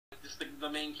the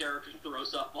main character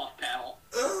throws up off panel.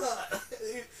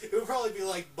 It would probably be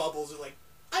like Bubbles, or like,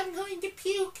 I'm going to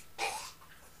puke.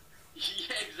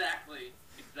 Yeah, exactly.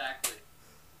 Exactly.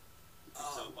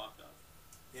 It's so fucked up.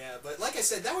 Yeah, but like I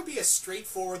said, that would be a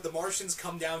straightforward, the Martians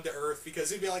come down to Earth,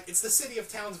 because it'd be like, it's the city of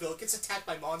Townsville, it gets attacked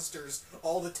by monsters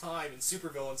all the time, and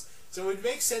supervillains, so it would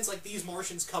make sense, like, these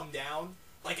Martians come down,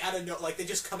 like, out of no, like, they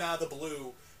just come out of the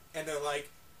blue, and they're like,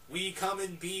 we come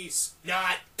in peace.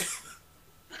 Not!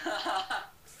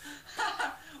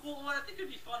 Well, what I think would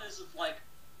be fun is if, like,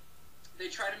 they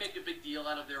try to make a big deal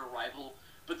out of their arrival,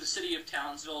 but the city of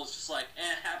Townsville is just like,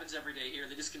 it happens every day here,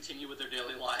 they just continue with their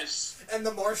daily lives. And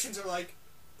the Martians are like,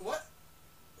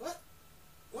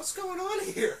 what's going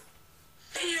on here?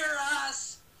 Fear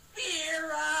us!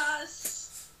 Fear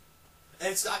us! And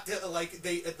it's not like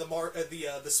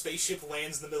the spaceship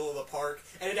lands in the middle of the park,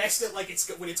 and it accidentally,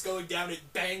 like, when it's going down,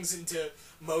 it bangs into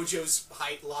Mojo's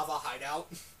lava hideout.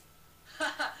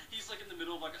 He's like in the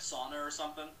middle of like a sauna or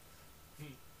something.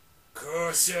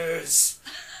 Curses!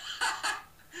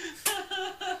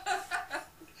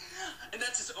 And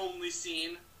that's his only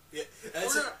scene. Yeah,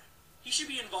 he should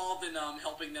be involved in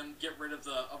helping them get rid of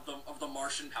the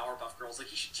Martian Powerpuff Girls. Like,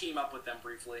 he should team up with them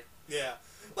briefly. Yeah,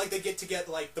 like they get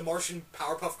like the Martian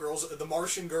Powerpuff Girls. The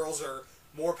Martian girls are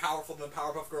more powerful than the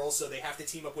Powerpuff Girls, so they have to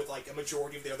team up with like a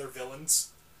majority of the other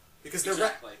villains because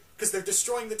they're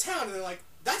destroying the town, and they're like,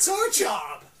 that's our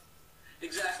job.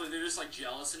 Exactly, they're just like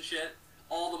jealous and shit.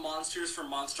 All the monsters from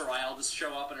Monster Isle just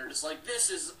show up and are just like, this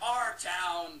is our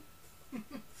town.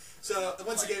 So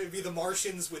once again, it would be the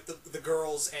Martians with the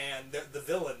girls and the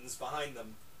villains behind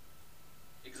them.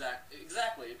 Exactly.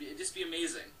 It'd just be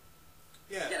amazing.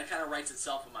 Yeah. Again, it kind of writes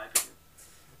itself, in my opinion.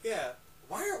 Yeah.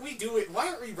 Why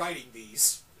aren't we writing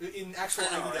these in actual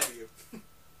IDW? Right?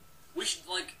 We should,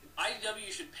 like,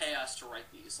 IDW should pay us to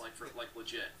write these, like, for, like,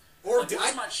 legit. Or like,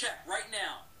 where's my check right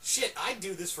now? Shit, I'd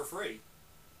do this for free.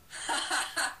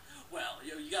 Well,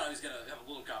 you always gotta have a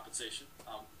little compensation.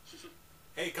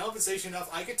 Hey, compensation enough.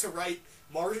 I get to write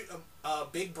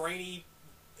big brainy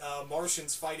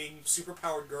Martians fighting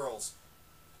superpowered girls.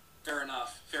 Fair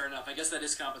enough. Fair enough. I guess that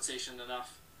is compensation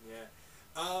enough. Yeah.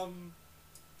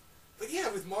 But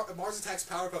yeah, with Mars Attacks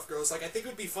Powerpuff Girls, like, I think it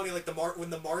would be funny, like, when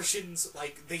the Martians,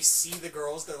 like, they see the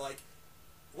girls, they're like,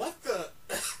 what the...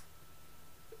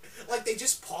 like, they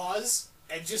just pause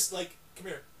and just, like, come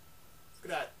here.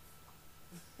 Look at that.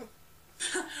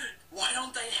 Why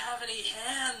don't they have any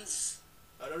hands?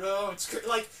 I don't know. It's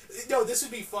like, no, this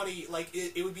would be funny. Like,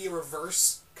 it would be a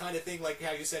reverse kind of thing. Like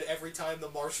how you said, every time the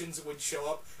Martians would show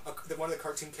up, one of the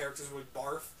cartoon characters would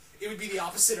barf. It would be the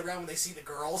opposite around when they see the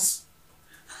girls.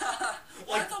 Well,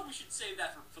 like, I thought we should save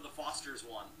that for the Foster's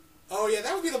one. Oh yeah,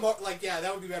 that would be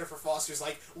that would be better for Foster's.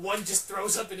 Like, one just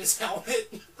throws up in his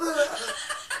helmet.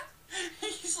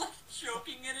 He's like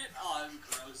choking in it. Oh,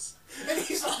 gross. And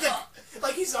he's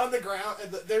he's on the ground,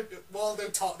 and they're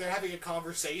having a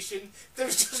conversation.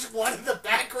 There's just one in the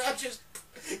background just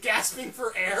gasping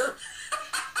for air.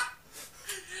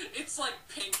 It's like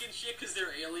pink and shit because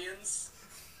they're aliens.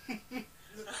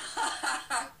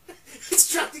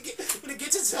 He's trying to when it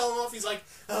gets its helmet off, he's like,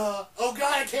 oh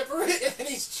god, I can't breathe, and then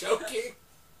he's choking.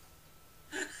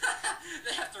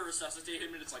 They have to resuscitate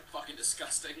him, and it's like fucking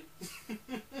disgusting.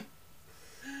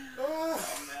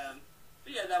 Oh man.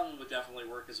 But yeah, that one would definitely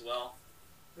work as well.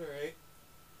 Alright.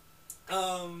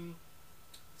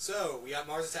 So, we got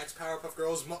Mars Attacks Powerpuff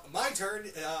Girls. My turn.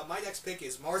 My next pick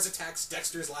is Mars Attacks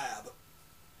Dexter's Lab.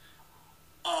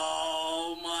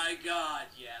 Oh my god,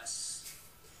 yes.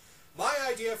 My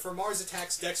idea for Mars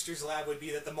Attacks Dexter's Lab would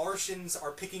be that the Martians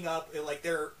are picking up, like,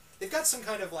 they've got some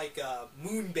kind of, like,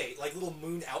 moon bait, like little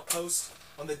moon outpost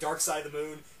on the dark side of the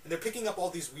moon, and they're picking up all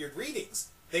these weird readings.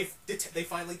 They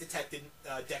finally detected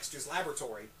Dexter's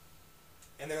laboratory.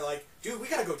 And they're like, dude, we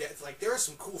gotta go like, there is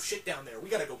some cool shit down there. We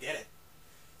gotta go get it.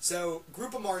 So,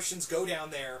 group of Martians go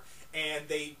down there, and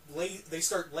they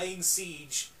start laying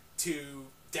siege to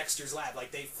Dexter's lab.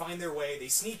 Like, they find their way, they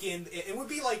sneak in. It would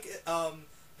be like,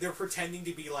 they're pretending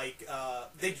to be like,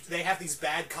 they have these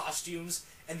bad costumes,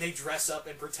 and they dress up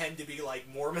and pretend to be like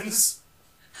Mormons.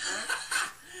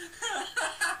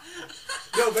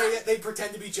 No, but they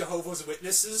pretend to be Jehovah's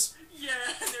Witnesses. Yeah,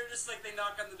 they're just like, they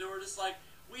knock on the door, just like,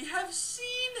 we have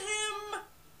seen him.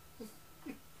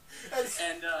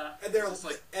 and they're just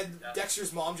like,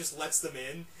 Dexter's mom just lets them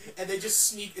in, and they just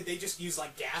sneak. They just use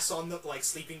like gas on them, like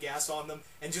sleeping gas on them,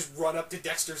 and just run up to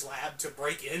Dexter's lab to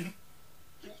break in.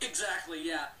 Exactly,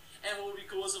 yeah. And what would be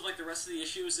cool is if like the rest of the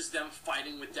issue is just them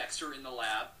fighting with Dexter in the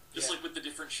lab, just like with the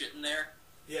different shit in there.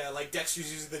 Yeah, like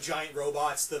Dexter's using the giant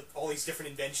robots, all these different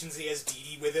inventions. He has Dee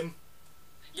Dee with him.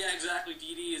 Yeah, exactly.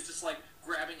 Dee Dee is just like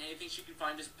grabbing anything she can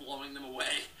find, just blowing them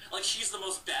away. Like, she's the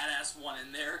most badass one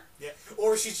in there. Yeah,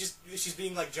 or she's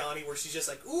being like Johnny, where she's just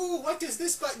like, ooh, what does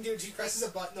this button do? And she presses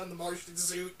a button on the Martian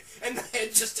suit, and the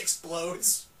head just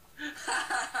explodes.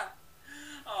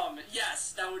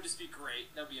 Yes, that would just be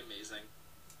great. That would be amazing.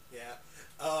 Yeah.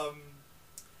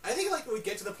 I think, like, it would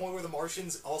get to the point where the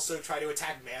Martians also try to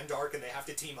attack Mandark, and they have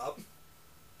to team up.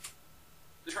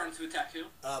 They're trying to attack who?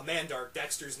 Mandark,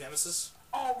 Dexter's nemesis.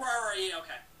 Oh, right, yeah,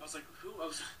 okay. I was like, who?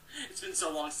 It's been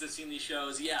so long since I've seen these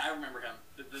shows. Yeah, I remember him.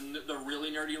 The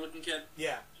really nerdy-looking kid?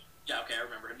 Yeah. Yeah, okay, I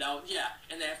remember him. Now, yeah,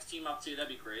 and they have to team up, too. That'd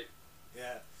be great.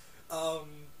 Yeah.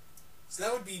 So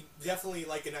that would be definitely,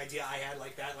 like, an idea I had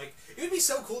like that. Like, it would be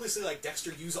so cool to see, like,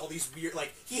 Dexter use all these weird,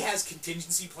 like, he has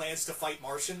contingency plans to fight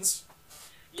Martians.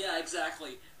 Yeah,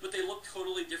 exactly. But they look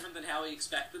totally different than how he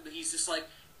expected. He's just like,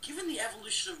 given the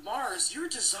evolution of Mars, your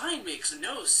design makes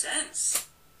no sense.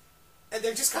 And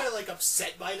they're just kind of, like,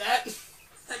 upset by that.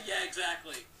 Yeah,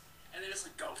 exactly. And they're just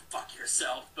like, go fuck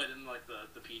yourself, but in, like,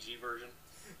 the PG version.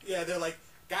 Yeah, they're like,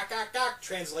 gawk, gawk, gawk,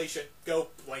 translation, go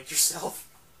blank yourself.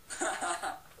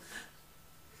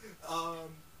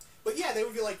 But yeah, they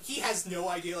would be like, he has no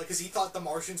idea, like, because he thought the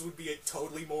Martians would be a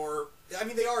totally more, I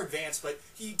mean, they are advanced, but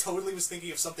he totally was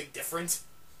thinking of something different.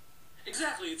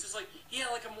 Exactly, it's just like, yeah,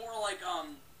 like a more, like,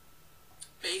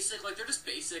 basic, like, they're just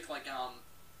basic, like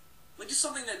just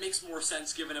something that makes more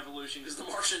sense given evolution, because the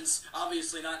Martians,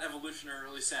 obviously not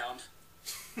evolutionarily sound.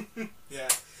 Yeah,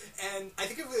 and I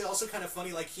think it was also kind of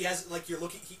funny, like, he has, like, you're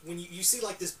looking, when you see,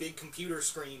 like, this big computer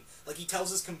screen, like, he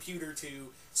tells his computer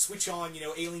to switch on, you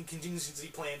know, Alien Contingency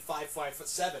Plan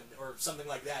 557, or something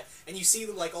like that, and you see,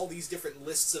 like, all these different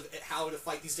lists of how to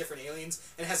fight these different aliens,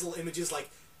 and it has little images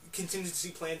like, Contingency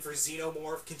Plan for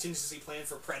Xenomorph, Contingency Plan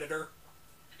for Predator.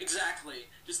 Exactly.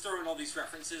 Just throwing all these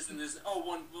references, and there's,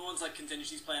 one's like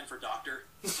contingency plan for Doctor,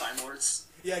 Time Lords.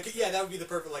 Yeah, that would be the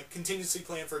perfect, like, contingency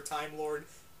plan for Time Lord,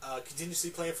 contingency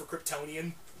plan for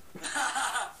Kryptonian.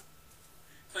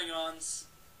 Klingons.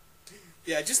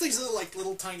 Yeah, just these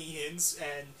little tiny hints,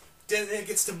 and then it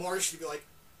gets to Marsh, and you'd be like,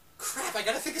 crap, I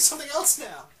gotta think of something else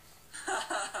now.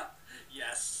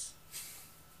 Yes.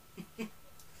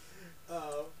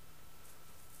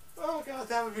 Oh god,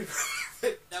 that would be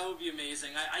perfect. That would be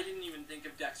amazing. I didn't even think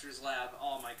of Dexter's Lab.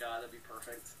 Oh my god, that'd be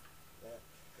perfect. Yeah.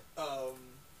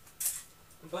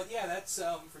 But yeah, that's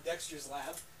for Dexter's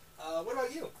Lab. What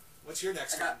about you? What's your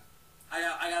next one?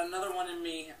 I got another one in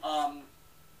me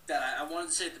that I wanted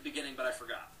to say at the beginning, but I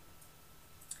forgot.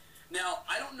 Now,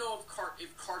 I don't know if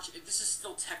this is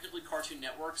still technically Cartoon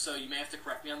Network, so you may have to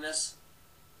correct me on this.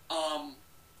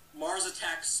 Mars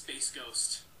Attacks Space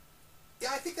Ghost. Yeah,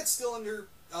 I think that's still under.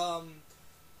 I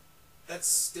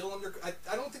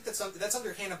don't think that's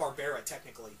under Hanna-Barbera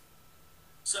technically.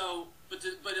 So, but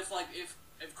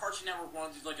if Cartoon Network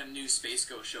wanted to do like a new Space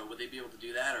Ghost show, would they be able to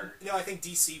do that, or? No, I think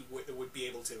DC would be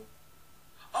able to.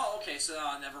 Oh, okay. So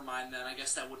never mind then. I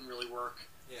guess that wouldn't really work.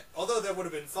 Yeah. Although that would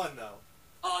have been fun though.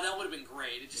 Oh, that would have been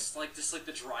great. It's just like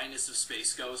the dryness of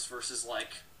Space Ghost versus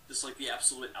like the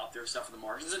absolute out there stuff of the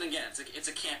Martians. And again, it's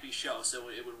a campy show, so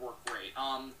it would work great.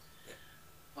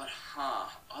 But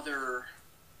other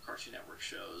Cartoon Network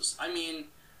shows. I mean,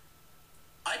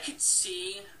 I could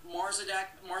see Mars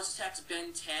Attacks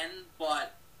Ben 10,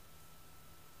 but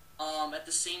at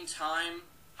the same time,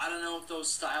 I don't know if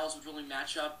those styles would really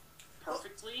match up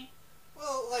perfectly.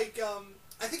 Well, like,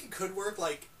 I think it could work.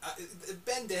 Like,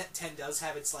 Ben 10 does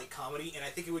have its, like, comedy, and I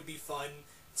think it would be fun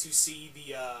to see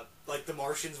the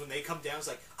Martians when they come down. It's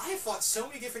like, I have fought so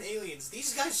many different aliens.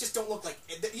 These guys just don't look like...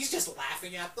 He's just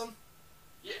laughing at them.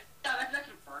 Yeah, that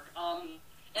could work.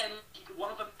 And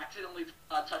one of them accidentally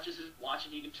touches his watch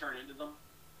and he can turn into them.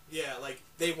 Yeah, like,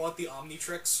 they want the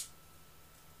Omnitrix.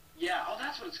 Yeah,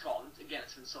 that's what it's called. Again,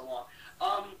 it's been so long.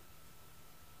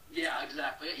 Yeah,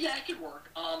 exactly. Yeah, it could work.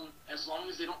 As long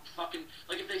as they don't fucking...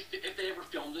 Like, if they ever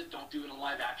filmed it, don't do it in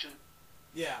live action.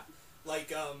 Yeah.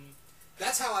 Like,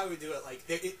 that's how I would do it. Like,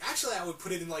 actually, I would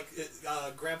put it in, like,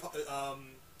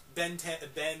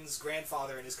 Ben's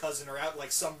grandfather and his cousin are out,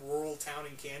 like, some rural town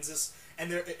in Kansas,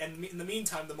 and in the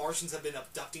meantime, the Martians have been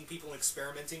abducting people and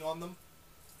experimenting on them.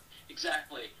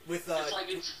 Exactly. With,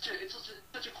 it's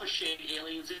such a cliche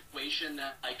alien situation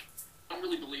that, like, I don't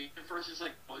really believe at first. It's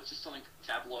like, oh, it's just something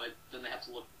tabloid. Then they have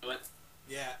to look into it.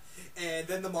 Yeah, and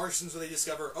then the Martians, when they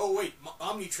discover, oh wait,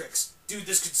 Omnitrix, dude,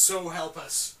 this could so help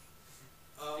us.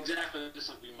 Exactly, just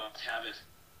like we must have it.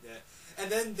 Yeah,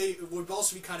 and then it would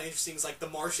also be kind of interesting. Is like the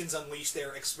Martians unleash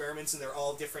their experiments, and they're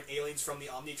all different aliens from the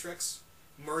Omnitrix,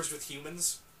 merged with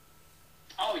humans.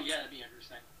 Oh yeah, that'd be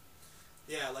interesting.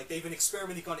 Yeah, like they've been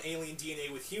experimenting on alien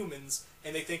DNA with humans,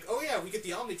 and they think, oh yeah, we get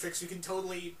the Omnitrix, we can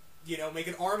totally make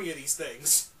an army of these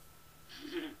things.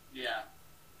 Yeah,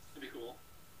 that'd be cool.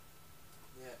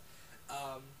 Yeah.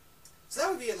 So that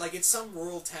would be it. Like, it's some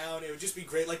rural town. It would just be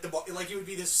great. Like, it would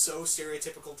be this so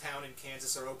stereotypical town in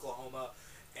Kansas or Oklahoma,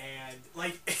 and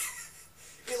like,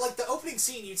 like the opening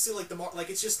scene, you'd see like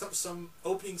it's just some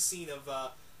opening scene of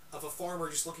a farmer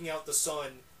just looking out the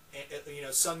sun,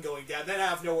 and, sun going down. Then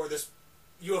out of nowhere, this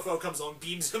UFO comes along,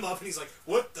 beams him up, and he's like,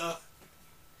 "What the?"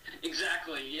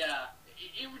 Exactly. Yeah.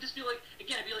 It would just be like,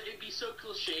 again, it'd be so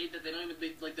cliched that they don't even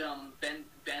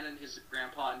Ben and his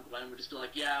grandpa and Glenn would just be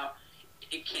like, yeah,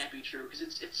 it can't be true because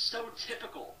it's so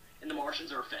typical, and the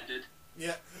Martians are offended.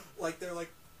 Yeah, like they're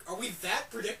like, are we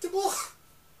that predictable?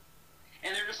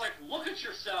 And they're just like, look at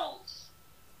yourselves.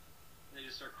 And they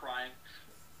just start crying.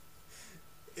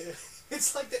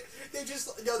 It's like they're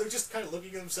just kind of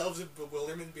looking at themselves in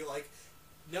bewilderment and be like,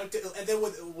 no. And then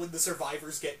when the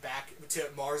survivors get back to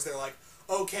Mars, they're like,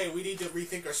 okay, we need to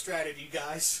rethink our strategy,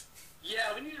 guys.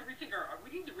 Yeah, we need to rethink our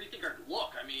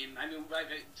look. I mean,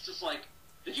 it's just like,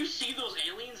 did you see those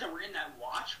aliens that were in that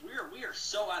watch? We are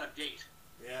so out of date.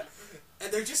 Yeah,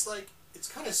 and they're just like, it's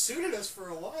kind of suited us for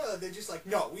a while. They're just like,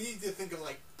 no, we need to think of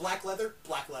like black leather,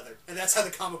 and that's how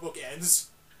the comic book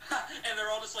ends. And they're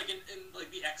all just like in like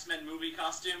the X-Men movie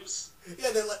costumes.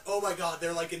 Yeah, they're like, oh my god,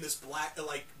 they're like in this black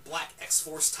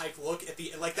X-Force type look at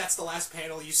the that's the last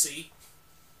panel you see.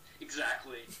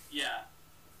 Exactly. Yeah.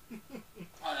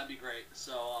 Oh, that'd be great.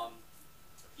 So,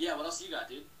 yeah. What else you got,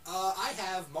 dude? I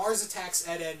have Mars Attacks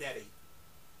Ed, Edd n Eddy.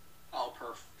 Oh,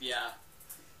 perf. Yeah.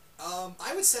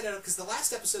 I would set it up because the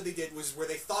last episode they did was where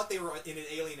they thought they were in an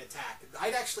alien attack.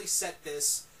 I'd actually set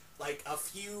this like a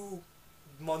few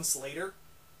months later,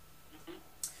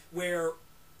 where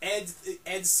Ed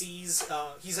sees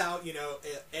he's out.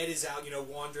 Ed is out.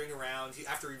 Wandering around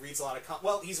after he reads a lot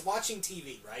of he's watching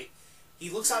TV, right? He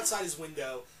looks outside his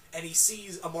window, and he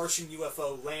sees a Martian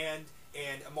UFO land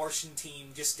and a Martian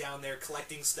team just down there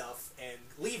collecting stuff and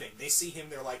leaving. They see him,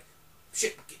 they're like,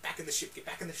 shit, get back in the ship,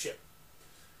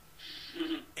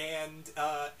 And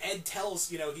Ed tells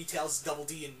Double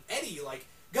D and Eddie, like,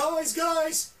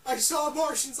 guys, I saw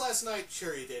Martians last night.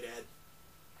 Sure you did, Ed.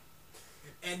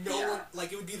 And no one,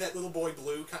 like, it would be that little boy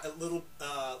Blue, little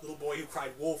boy who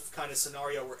cried wolf kind of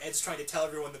scenario where Ed's trying to tell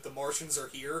everyone that the Martians are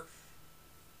here,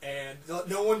 and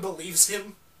no one believes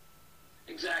him.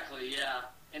 Exactly, yeah.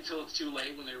 Until it's too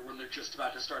late when they're just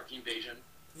about to start the invasion.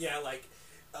 Yeah, like,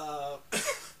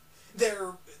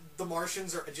 the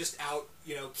Martians are just out,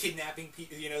 kidnapping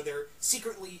people. They're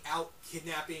secretly out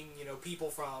kidnapping, people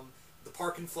from the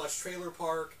Park and Flush trailer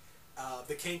park.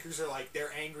 The Kankers are like,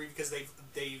 they're angry because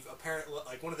they've apparently,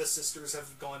 like, one of the sisters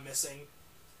have gone missing.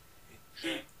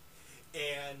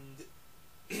 And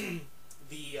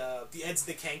the Eds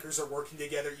and the Kankers are working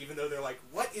together, even though they're like,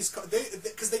 what is...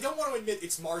 Because they don't want to admit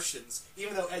it's Martians,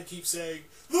 even though Ed keeps saying,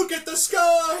 look at the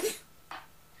sky!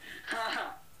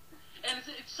 And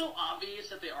it's so obvious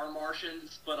that they are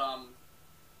Martians, but,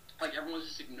 like, everyone's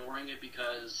just ignoring it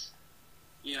because,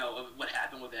 of what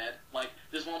happened with Ed. Like,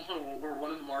 there's one point where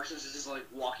one of the Martians is just, like,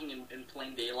 walking in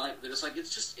plain daylight. They're just like,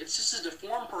 it's just a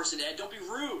deformed person, Ed. Don't be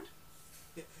rude.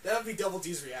 Yeah, that would be Double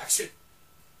D's reaction.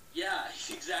 Yeah,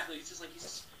 exactly. It's just like,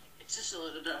 it's just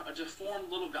a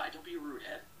deformed little guy. Don't be rude,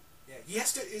 Ed. Yeah, he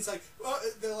has to, it's like, well,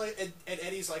 and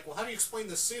Eddie's like, well, how do you explain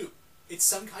the suit? It's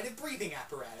some kind of breathing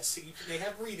apparatus. They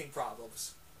have breathing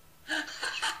problems.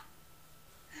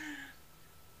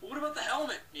 What about the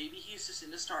helmet? Maybe he's just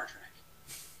into Star Trek.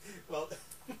 Well,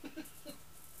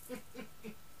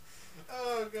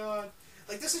 oh god,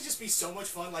 like this would just be so much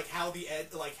fun. Like how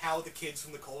the kids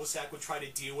from the cul-de-sac would try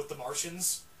to deal with the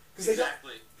Martians. Because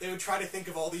they would try to think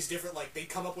of all these different, like, they'd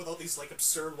come up with all these, like,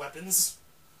 absurd weapons.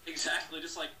 Exactly,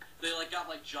 just, like, they, like, got,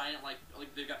 like, giant, like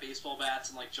they've got baseball bats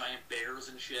and, like, giant bears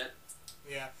and shit.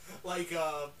 Yeah, like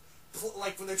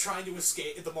when they're trying to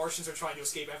escape, the Martians are trying to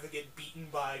escape after they get beaten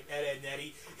by Ed and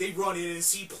Eddie, they run in and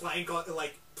see Plank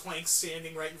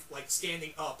standing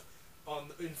standing up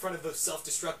in front of the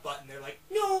self-destruct button. They're like,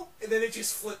 no! And then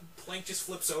Plank just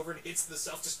flips over and hits the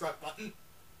self-destruct button.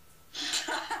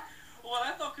 What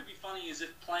I thought could be funny is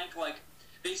if Plank, like,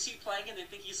 they see Plank and they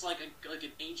think he's like an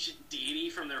ancient deity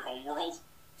from their homeworld.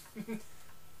 Plank.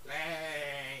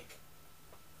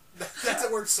 That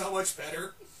works so much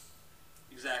better.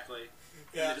 Exactly.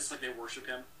 Yeah. And they just, like, they worship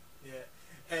him. Yeah.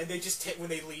 And they just when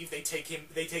they leave, they take him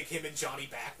and Johnny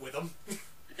back with them.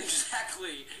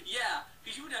 Exactly. Yeah.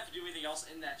 Because you wouldn't have to do anything else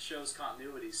in that show's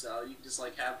continuity, so you can just,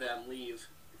 like, have them leave.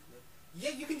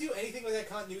 Yeah, you can do anything with that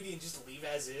continuity and just leave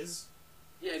as is.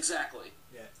 Yeah, exactly.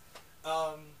 Yeah.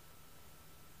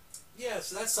 Yeah,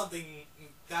 so that's something.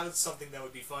 That was something that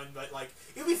would be fun, but like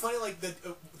it would be funny, like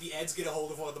the Eds get a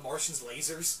hold of one of the Martians'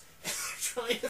 lasers, trying to